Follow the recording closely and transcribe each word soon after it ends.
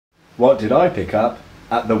what did I pick up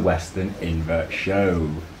at the Western Invert show?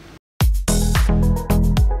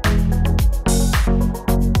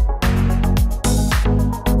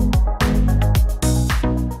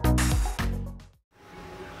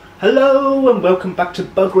 Hello and welcome back to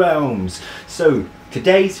Bug Realms. So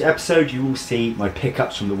today's episode you will see my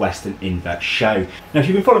pickups from the Western Invert show. Now if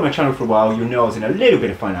you've been following my channel for a while you'll know I was in a little bit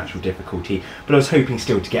of financial difficulty, but I was hoping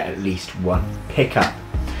still to get at least one pickup.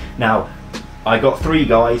 Now I got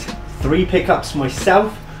three pickups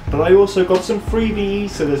myself, but I also got some freebies,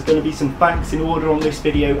 so there's going to be some thanks in order on this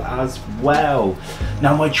video as well.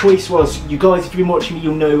 Now my choice was, you guys if you've been watching me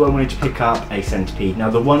you'll know I wanted to pick up a centipede. Now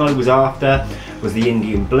the one I was after was the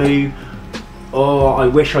Indian blue. Oh, I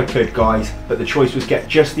wish I could guys, but the choice was get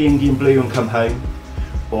just the Indian blue and come home,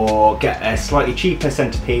 or get a slightly cheaper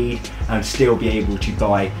centipede and still be able to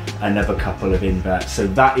buy another couple of inverts. So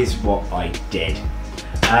that is what I did.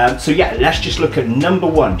 So yeah, let's just look at number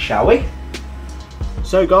one, shall we?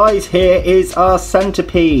 So guys, here is our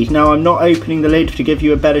centipede. Now I'm not opening the lid to give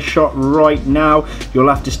you a better shot right now. You'll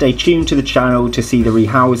have to stay tuned to the channel to see the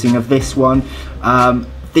rehousing of this one.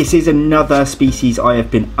 This is another species I have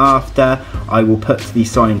been after. I will put the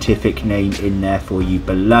scientific name in there for you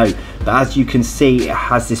below. But as you can see, it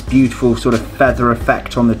has this beautiful sort of feather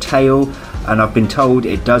effect on the tail, and I've been told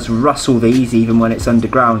it does rustle these even when it's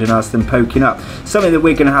underground and has them poking up. Something that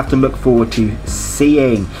we're going to have to look forward to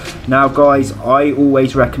seeing. Now guys, I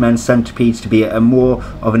always recommend centipedes to be at a more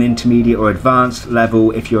of an intermediate or advanced level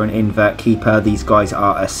if you're an invert keeper. These guys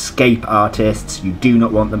are escape artists. You do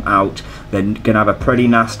not want them out. They're going to have a pretty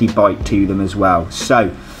nasty bite to them as well.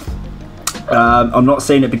 So I'm not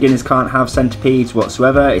saying that beginners can't have centipedes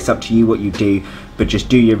whatsoever. It's up to you what you do, but just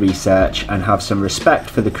do your research and have some respect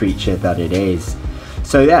for the creature that it is.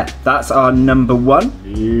 So yeah, that's our number one.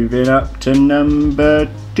 Moving up to number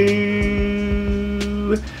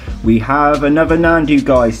two, we have another Nandu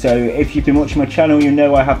guys. So if you've been watching my channel you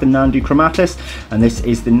know I have the Nandu chromatus, and this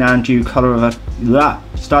is the Nandu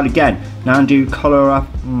Nandu colorato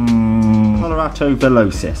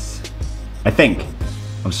velocis, I think.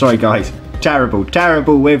 I'm sorry guys,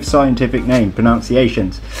 terrible with scientific name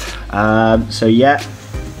pronunciations. So yeah,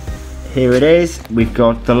 here it is. We've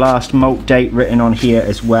got the last molt date written on here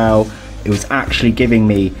as well. It was actually giving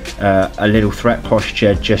me a little threat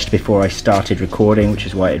posture just before I started recording, which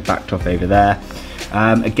is why it backed off over there.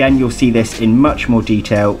 Again, you'll see this in much more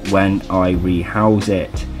detail when I rehouse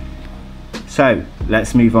it. So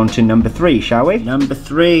let's move on to number three, shall we? Number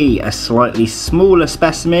three, a slightly smaller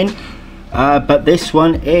specimen, but this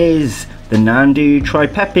one is the Nandu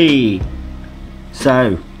tripepi.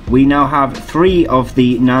 So we now have three of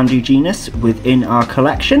the Nandu genus within our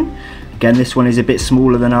collection. Again, this one is a bit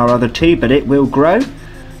smaller than our other two, but it will grow.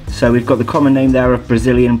 So we've got the common name there of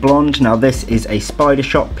Brazilian blonde. Now this is a spider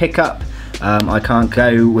shop pickup. I can't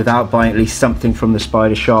go without buying at least something from the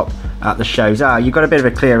spider shop at the shows. You've got a bit of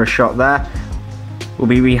a clearer shot there. We'll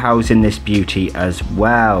be rehousing this beauty as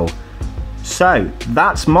well. So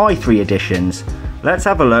that's my three additions. Let's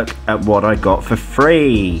have a look at what I got for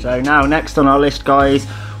free. So now next on our list guys,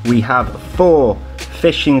 we have 4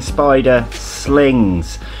 fishing spider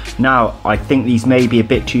slings. Now I think these may be a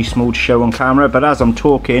bit too small to show on camera, but as I'm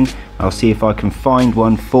talking I'll see if I can find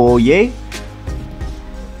one for you.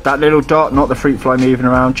 That little dot, not the fruit fly moving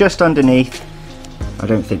around, just underneath. I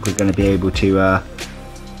don't think we're going to be able to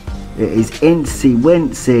it is incy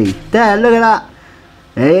wincy. There, look at that.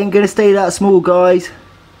 They ain't going to stay that small guys.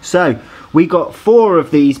 So we got 4 of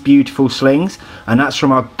these beautiful slings, and that's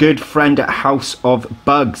from our good friend at House of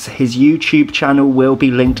Bugs. His YouTube channel will be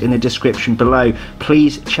linked in the description below.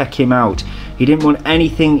 Please check him out. He didn't want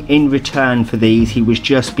anything in return for these. He was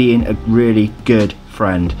just being a really good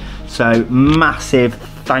friend. So massive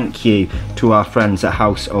thank you to our friends at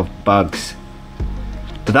House of Bugs.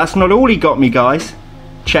 But that's not all he got me guys.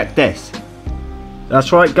 Check this.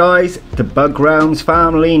 That's right guys, the Bug Realms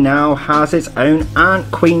family now has its own ant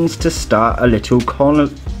queens to start a little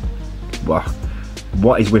colony.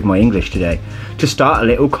 What is with my English today? To start a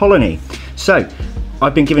little colony. So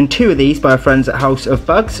I've been given 2 of these by our friends at House of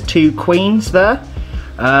Bugs, 2 queens there.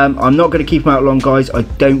 I'm not going to keep them out long guys, I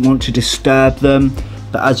don't want to disturb them.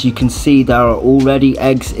 But as you can see, there are already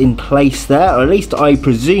eggs in place there, or at least I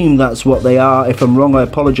presume that's what they are. If I'm wrong, I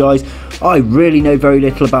apologise. I really know very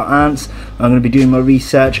little about ants. I'm going to be doing my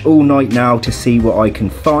research all night now to see what I can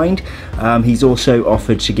find. He's also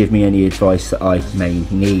offered to give me any advice that I may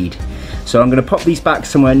need. So I'm going to pop these back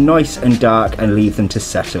somewhere nice and dark and leave them to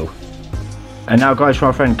settle. And now guys, from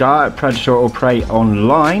our friend Gar at Predator or Prey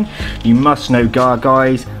Online. You must know Gar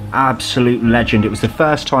guys. absolute legend. It was the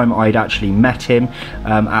first time I'd actually met him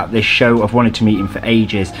at this show. I've wanted to meet him for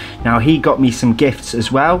ages. Now he got me some gifts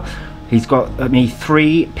as well. He's got me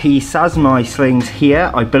 3P Sasmai slings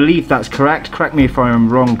here. I believe that's correct. Correct me if I am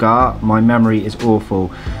wrong, Gar. My memory is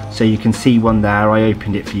awful. So you can see one there. I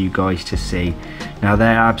opened it for you guys to see. Now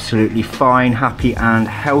they're absolutely fine, happy and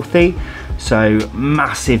healthy. So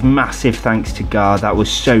massive, massive thanks to Gar. That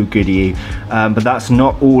was so good of you. But that's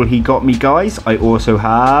not all he got me, guys. I also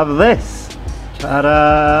have this.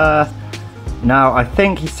 Ta-da! Now, I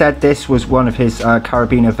think he said this was one of his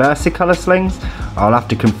Carabiner Versicolor slings. I'll have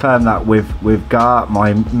to confirm that with Gar.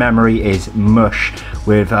 My memory is mush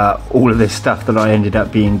with all of this stuff that I ended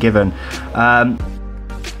up being given.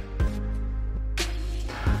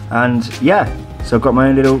 And yeah, so I've got my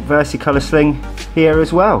own little Versicolor sling here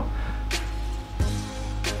as well.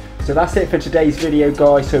 So that's it for today's video,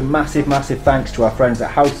 guys. So massive, massive thanks to our friends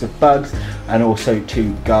at House of Bugs and also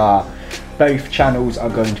to Gar. Both channels are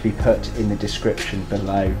going to be put in the description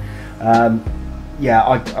below. Yeah,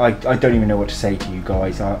 I don't even know what to say to you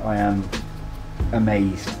guys. I am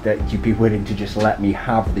amazed that you'd be willing to just let me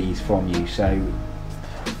have these from you. So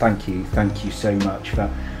thank you so much for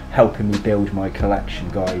helping me build my collection,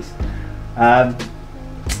 guys.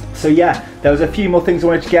 So yeah, there was a few more things I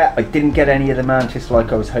wanted to get. I didn't get any of the Mantis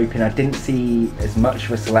like I was hoping. I didn't see as much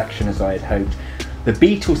of a selection as I had hoped. The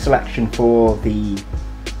beetle selection for the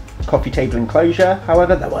coffee table enclosure,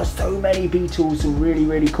 however, there were so many beetles and really,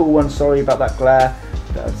 really cool ones. Sorry about that glare.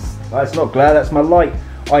 That's not glare, that's my light.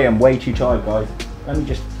 I am way too tired, guys. Let me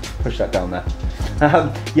just push that down there.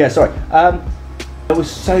 Yeah, sorry. There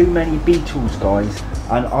was so many beetles, guys,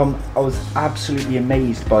 and I was absolutely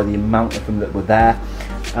amazed by the amount of them that were there.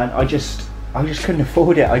 And I just couldn't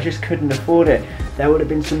afford it. I just couldn't afford it. There would have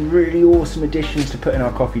been some really awesome additions to put in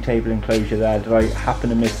our coffee table enclosure there that I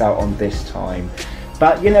happened to miss out on this time.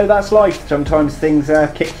 But you know, that's life. Sometimes things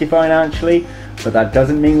kick you financially, but that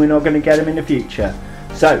doesn't mean we're not going to get them in the future.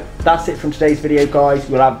 So that's it from today's video, guys.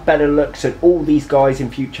 We'll have better looks at all these guys in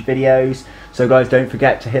future videos. So guys, don't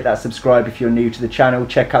forget to hit that subscribe if you're new to the channel.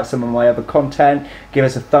 Check out some of my other content. Give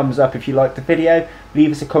us a thumbs up if you liked the video.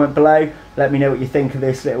 Leave us a comment below. Let me know what you think of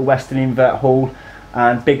this little Western Invert haul.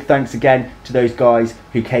 And big thanks again to those guys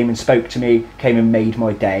who came and spoke to me, came and made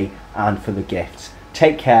my day, and for the gifts.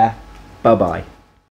 Take care. Bye-bye.